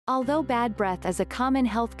Although bad breath is a common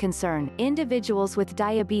health concern, individuals with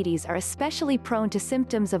diabetes are especially prone to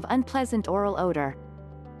symptoms of unpleasant oral odor.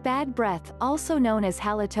 Bad breath, also known as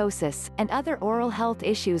halitosis, and other oral health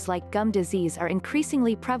issues like gum disease are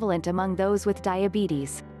increasingly prevalent among those with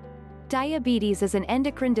diabetes. Diabetes is an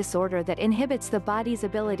endocrine disorder that inhibits the body's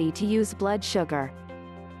ability to use blood sugar.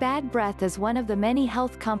 Bad breath is one of the many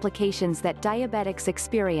health complications that diabetics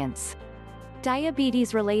experience.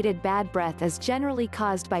 Diabetes-related bad breath is generally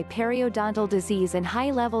caused by periodontal disease and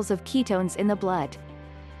high levels of ketones in the blood.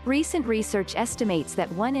 Recent research estimates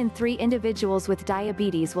that 1 in 3 individuals with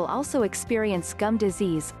diabetes will also experience gum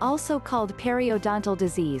disease, also called periodontal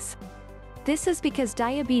disease. This is because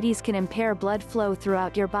diabetes can impair blood flow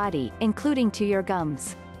throughout your body, including to your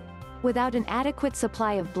gums. Without an adequate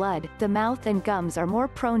supply of blood, the mouth and gums are more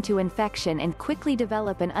prone to infection and quickly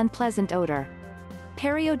develop an unpleasant odor.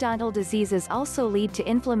 Periodontal diseases also lead to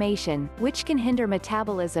inflammation, which can hinder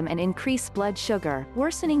metabolism and increase blood sugar,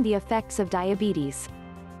 worsening the effects of diabetes.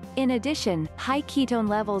 In addition, high ketone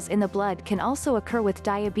levels in the blood can also occur with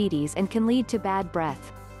diabetes and can lead to bad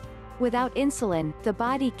breath. Without insulin, the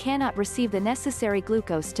body cannot receive the necessary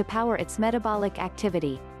glucose to power its metabolic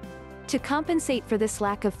activity. To compensate for this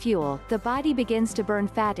lack of fuel, the body begins to burn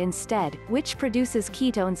fat instead, which produces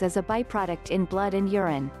ketones as a byproduct in blood and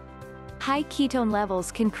urine. High ketone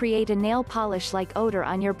levels can create a nail polish-like odor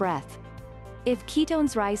on your breath. If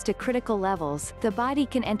ketones rise to critical levels, the body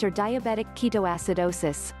can enter diabetic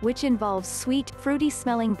ketoacidosis, which involves sweet,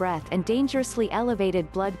 fruity-smelling breath and dangerously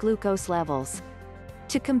elevated blood glucose levels.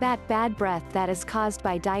 To combat bad breath that is caused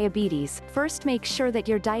by diabetes, first make sure that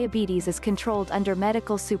your diabetes is controlled under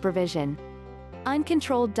medical supervision.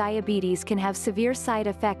 Uncontrolled diabetes can have severe side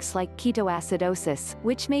effects like ketoacidosis,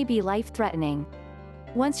 which may be life-threatening.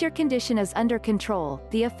 Once your condition is under control,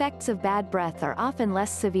 the effects of bad breath are often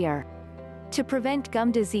less severe. To prevent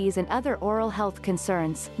gum disease and other oral health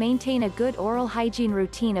concerns, maintain a good oral hygiene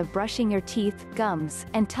routine of brushing your teeth, gums,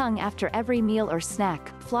 and tongue after every meal or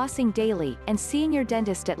snack, flossing daily, and seeing your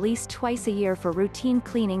dentist at least twice a year for routine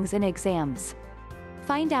cleanings and exams.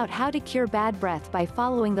 Find out how to cure bad breath by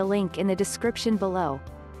following the link in the description below.